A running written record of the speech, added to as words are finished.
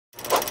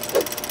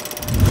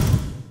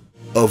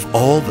Of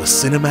all the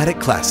cinematic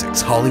classics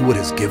Hollywood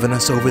has given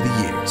us over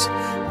the years,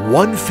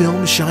 one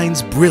film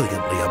shines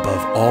brilliantly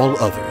above all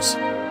others: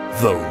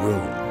 The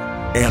Room.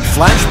 And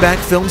Flashback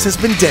Films has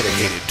been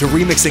dedicated to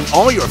remixing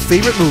all your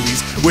favorite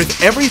movies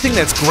with everything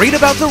that's great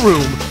about The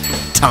Room,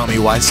 Tommy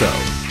Wiseau.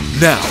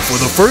 Now, for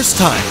the first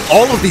time,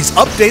 all of these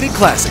updated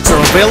classics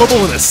are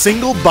available in a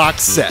single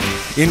box set,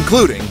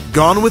 including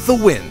Gone with the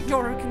Wind.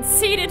 You're a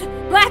conceited,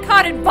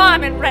 black-hearted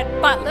varmint,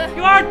 Red Butler.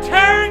 You are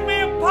tearing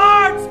me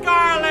apart,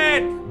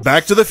 Scarlet!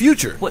 Back to the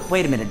Future.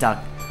 Wait a minute,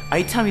 Doc. Are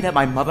you telling me that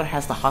my mother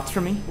has the hots for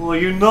me? Well,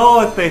 you know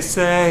what they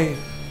say.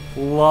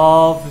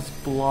 Love is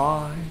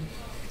blind.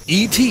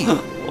 E.T.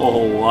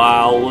 Oh,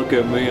 wow, look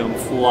at me, I'm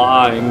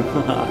flying.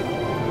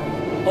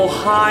 Oh,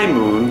 hi,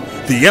 Moon.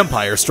 The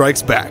Empire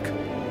Strikes Back.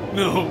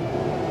 No,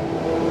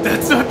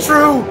 that's not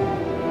true!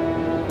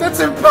 That's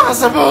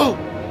impossible!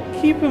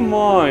 Keep in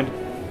mind,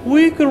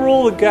 we could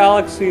rule the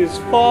galaxy as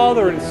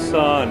father and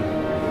son.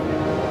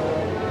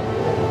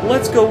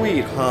 Let's go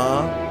eat,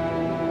 huh?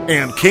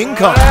 And King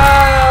Kong.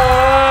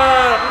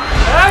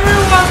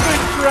 Everyone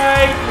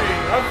betrayed me!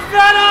 I'm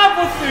fed up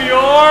with New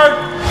York!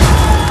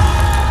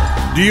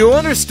 Do you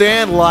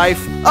understand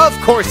life? Of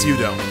course you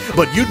don't.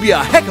 But you'd be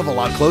a heck of a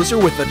lot closer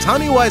with the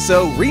Tommy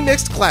Wiseau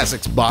Remixed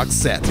Classics box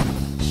set.